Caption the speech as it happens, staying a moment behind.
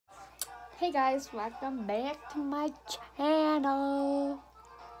Hey guys, welcome back to my channel.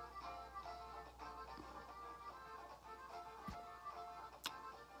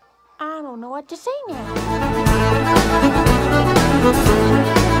 I don't know what to say now.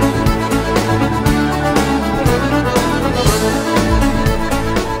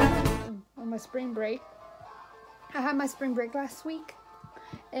 On my spring break, I had my spring break last week,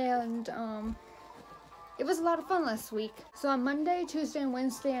 and it was a lot of fun last week. So on Monday, Tuesday, and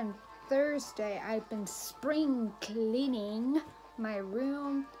Wednesday, and Thursday, I've been spring cleaning my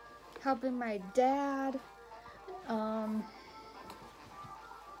room, helping my dad,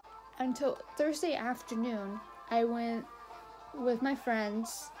 until Thursday afternoon. I went with my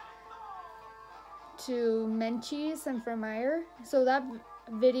friends to Menchie's and Vermeer, so that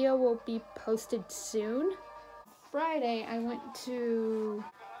video will be posted soon. Friday, I went to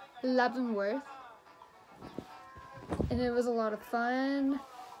Leavenworth, and it was a lot of fun.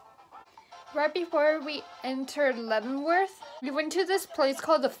 Right before we entered Leavenworth, we went to this place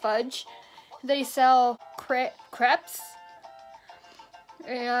called The Fudge. They sell crepes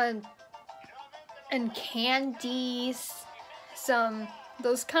and candies, some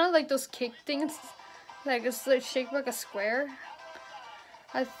those kind of like those cake things, like it's like shaped like a square.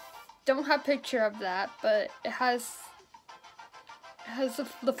 I don't have a picture of that, but it has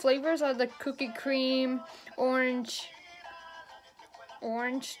the flavors are the cookie cream, orange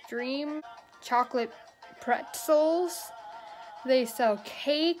dream, chocolate pretzels. They sell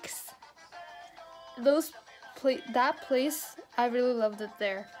cakes. That place, I really loved it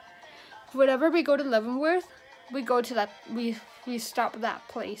there. Whenever we go to Leavenworth, we go to that, we stop at that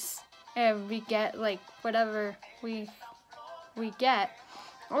place and we get like whatever we get.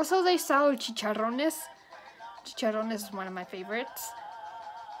 Also, they sell chicharrones. Chicharrones is one of my favorites.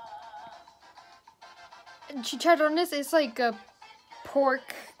 Chicharrones is like a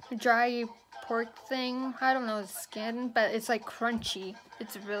dry pork thing. I don't know the skin, but it's like crunchy.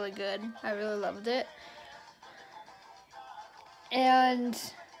 It's really good. I really loved it. And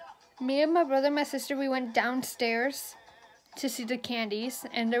me and my brother and my sister, we went downstairs to see the candies,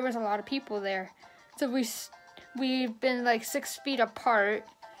 and there was a lot of people there. So we've been like 6 feet apart.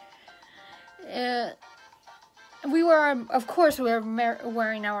 We were, of course, we were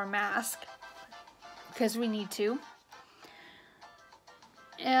wearing our mask because we need to.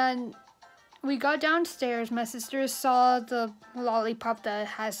 And we got downstairs. My sister saw the lollipop that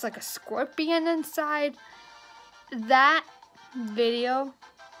has like a scorpion inside. That video,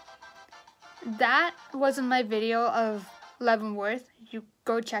 that wasn't my video of Leavenworth. You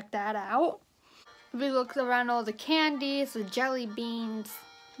go check that out. We looked around all the candies, the jelly beans.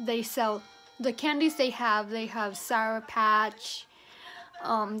 They sell the candies they have Sour Patch,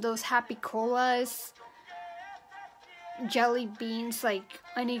 those Happy Colas, jelly beans, like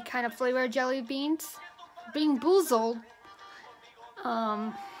any kind of flavor of jelly beans, Bean Boozled,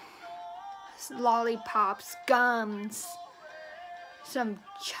 lollipops, gums, some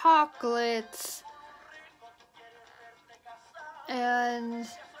chocolates, and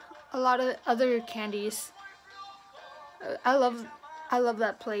a lot of other candies. I love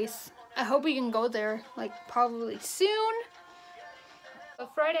that place. I hope we can go there, like probably soon. So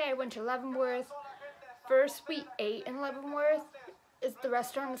Friday I went to Leavenworth. First we ate in Leavenworth. The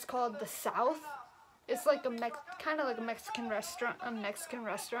restaurant is called The South. It's like kind of like a Mexican restaurant.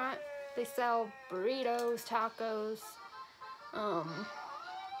 They sell burritos, tacos,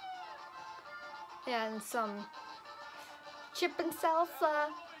 and some chip and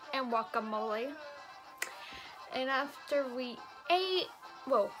salsa and guacamole. And after we ate,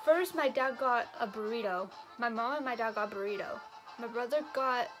 well, first my dad got a burrito. My mom and my dad got a burrito. My brother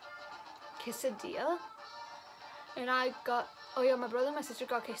got quesadilla. And I got, oh yeah, my brother and my sister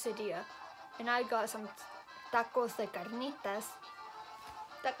got quesadilla. And I got some tacos de carnitas.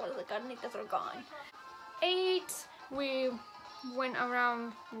 Tacos de carnitas are gone. Ate, we went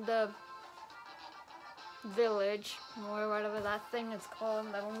around the village, or whatever that thing is called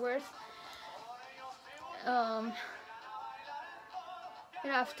in Leavenworth. And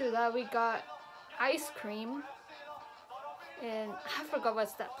after that we got ice cream, and I forgot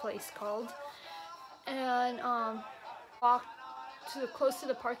what's that place called. And walked close to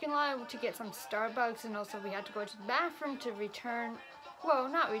the parking lot to get some Starbucks, and also we had to go to the bathroom to return. Well,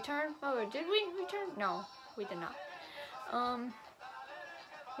 not return. Oh, did we return? No, we did not.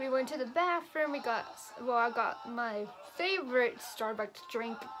 We went to the bathroom. I got my favorite Starbucks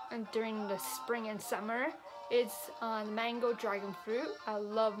drink during the spring and summer. It's mango dragon fruit. I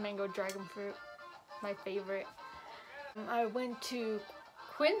love mango dragon fruit. My favorite. I went to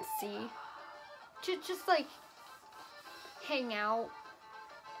Quincy to just like hang out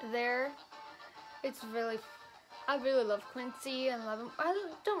there. I really love Quincy and love him. I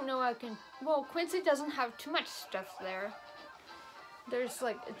don't know well, Quincy doesn't have too much stuff there. There's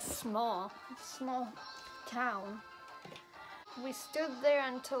like, it's a small town. We stood there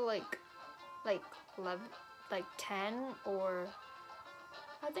until like 11, like 10 or,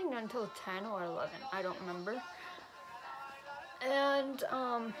 I think until 10 or 11, I don't remember. And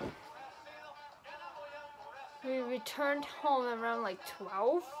we returned home around like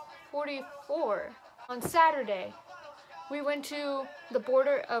 12:44. On Saturday, we went to the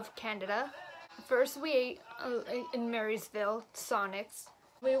border of Canada. First we ate in Marysville, Sonic's.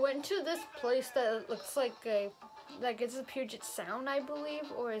 We went to this place that looks like it's a Puget Sound, I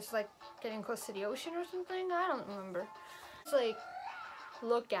believe, or it's like getting close to the ocean or something. I don't remember. It's like,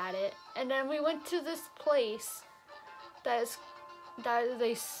 look at it. And then we went to this place that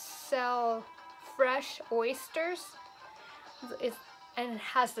they sell fresh oysters. And it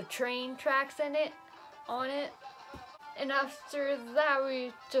has the train tracks on it. And after that,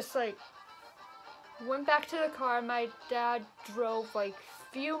 we just like went back to the car. My dad drove like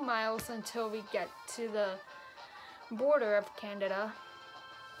a few miles until we get to the border of Canada.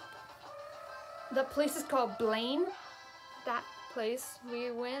 The place is called Blaine. That place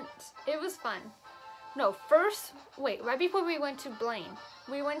we went, it was fun. No, right before we went to Blaine,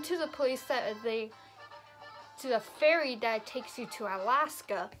 we went to the place to the ferry that takes you to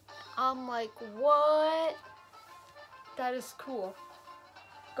Alaska. I'm like, what? That is cool.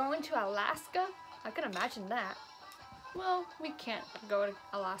 Going to Alaska? I can imagine that. Well, we can't go to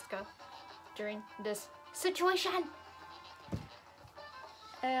Alaska during this situation.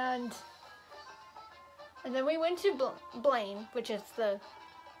 And then we went to Blaine, which is the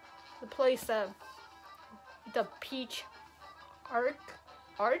place of the Peach Arch?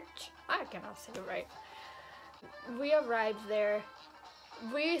 I cannot say it right. We arrived there.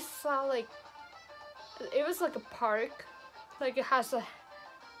 We saw it was like a park. Like it has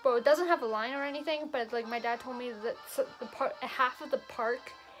but it doesn't have a line or anything, but like my dad told me that half of the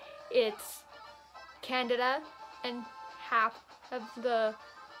park, it's Canada, and half of the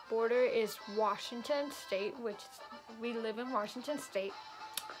border is Washington State, we live in Washington State.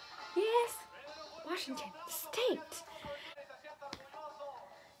 Yes, Washington State.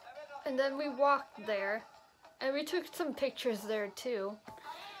 And then we walked there, and we took some pictures there too.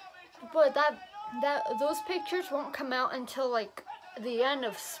 But those pictures won't come out until like the end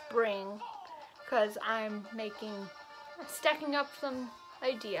of spring, because I'm stacking up some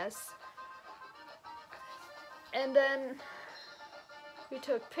ideas. And then we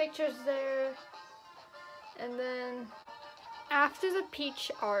took pictures there, and then after the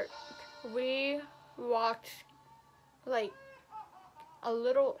Peach Arch, we walked like a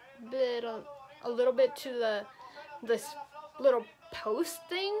little bit to this little post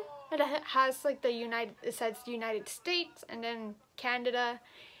thing, and it has like it says United States and then Canada,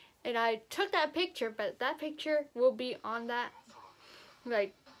 and I took that picture, but that picture will be on that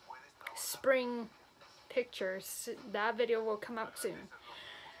like spring pictures. That video will come out soon.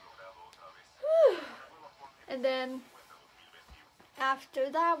 Whew. And then after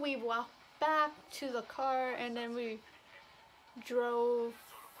that, we walked back to the car, and then we drove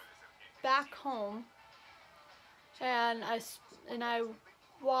back home, and I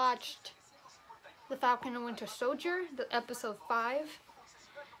watched The Falcon and Winter Soldier, the episode 5,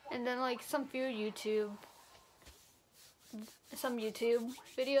 and then like some YouTube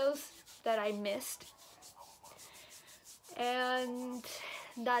videos that I missed, and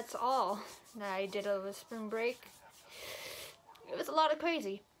that's all that I did over spring break. It was a lot of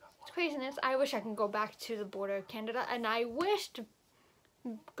craziness. I wish I could go back to the border of Canada, and I wish to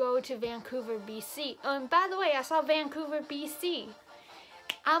go to Vancouver, BC. And by the way, I saw Vancouver, BC.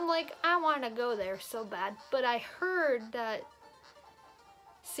 I'm like, I want to go there so bad, but I heard that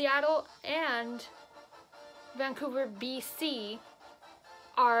Seattle and Vancouver, BC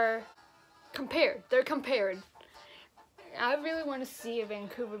are compared. They're compared. I really want to see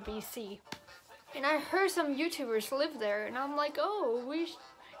Vancouver, BC. And I heard some YouTubers live there, and I'm like, oh,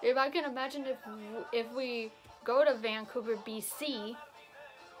 if I can imagine if we go to Vancouver, BC,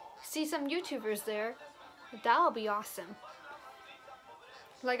 see some YouTubers there, that'll be awesome.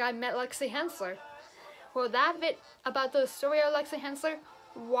 Like I met Lexi Hensler. Well, that bit about the story of Lexi Hensler,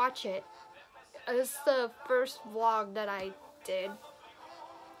 watch it. It's the first vlog that I did.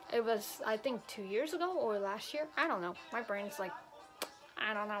 It was, I think, 2 years ago or last year. I don't know. My brain's like,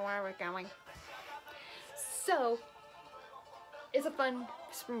 I don't know where we're going. So, it's a fun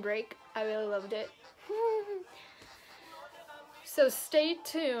spring break. I really loved it. So stay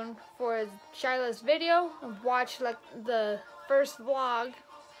tuned for Shyla's video and watch like the first vlog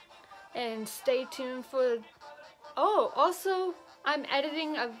And stay tuned for, oh, also I'm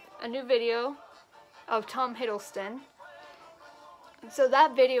editing a new video of Tom Hiddleston. So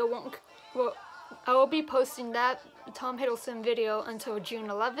that video won't, well, I will be posting that Tom Hiddleston video until June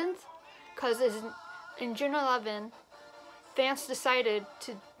 11th, because in June 11th, fans decided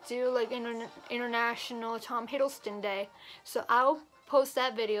to do like International Tom Hiddleston Day. So I'll post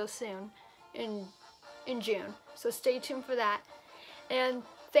that video soon in June. So stay tuned for that. And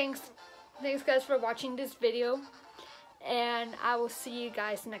thanks guys for watching this video. And I will see you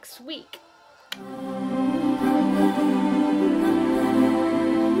guys next week.